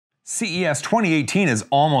CES 2018 is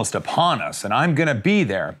almost upon us, and I'm gonna be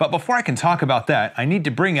there. But before I can talk about that, I need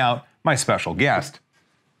to bring out my special guest.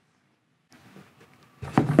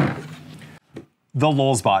 The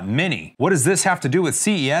Lulzbot Mini. What does this have to do with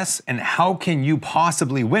CES, and how can you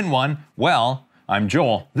possibly win one? Well, I'm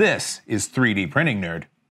Joel. This is 3D Printing Nerd.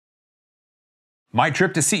 My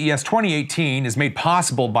trip to CES 2018 is made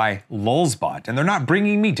possible by Lulzbot, and they're not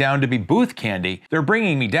bringing me down to be booth candy. They're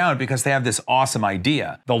bringing me down because they have this awesome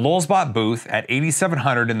idea. The Lulzbot booth at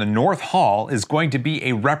 8700 in the North Hall is going to be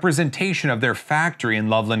a representation of their factory in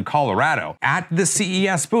Loveland, Colorado. At the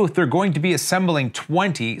CES booth, they're going to be assembling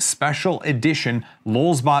 20 special edition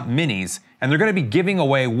Lulzbot Minis, and they're going to be giving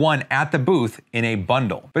away one at the booth in a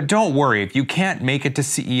bundle. But don't worry, if you can't make it to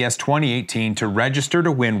CES 2018 to register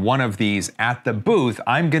to win one of these at the booth,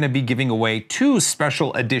 I'm going to be giving away 2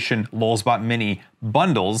 special edition Lulzbot Mini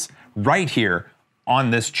bundles right here on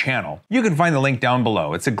this channel. You can find the link down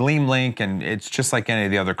below. It's a Gleam link, and it's just like any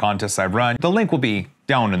of the other contests I've run. The link will be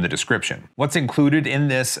down in the description. What's included in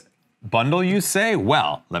this bundle, you say?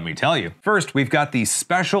 Well, let me tell you. First, we've got the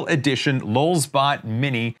special edition Lulzbot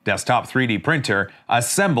Mini desktop 3D printer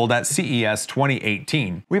assembled at CES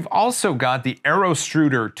 2018. We've also got the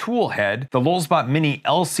Aerostruder tool head, the Lulzbot Mini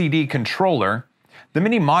LCD controller, the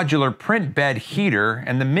Mini Modular print bed heater,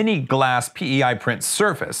 and the Mini glass PEI print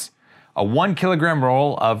surface, a 1 kilogram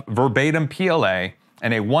roll of Verbatim PLA,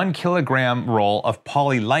 and a 1 kilogram roll of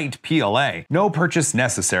Polylite PLA. No purchase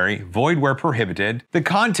necessary, void where prohibited. The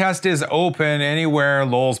contest is open anywhere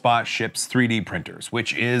Lulzbot ships 3D printers,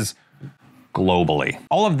 which is globally.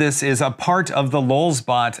 All of this is a part of the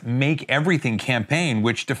Lulzbot Make Everything campaign,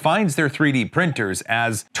 which defines their 3D printers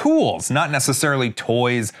as tools, not necessarily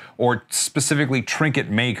toys or specifically trinket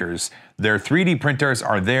makers. Their 3D printers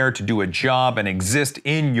are there to do a job and exist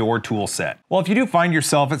in your tool set. Well, if you do find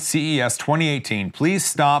yourself at CES 2018, please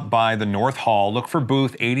stop by the North Hall, look for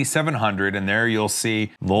booth 8700, and there you'll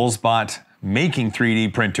see Lulzbot making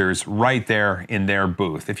 3D printers right there in their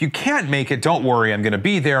booth. If you can't make it, don't worry, I'm gonna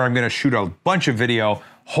be there. I'm gonna shoot a bunch of video.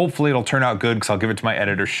 Hopefully it'll turn out good because I'll give it to my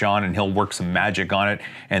editor, Sean, and he'll work some magic on it.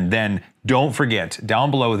 And then don't forget, down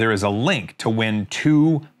below there is a link to win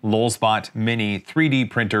 2 Lulzbot Mini 3D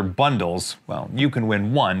printer bundles. Well, you can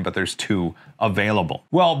win 1, but there's 2 available.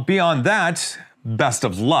 Well, beyond that, best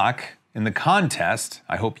of luck in the contest.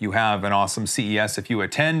 I hope you have an awesome CES if you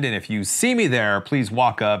attend, and if you see me there, please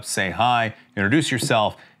walk up, say hi, introduce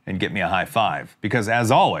yourself, and get me a high five. Because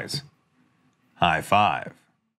as always, high five.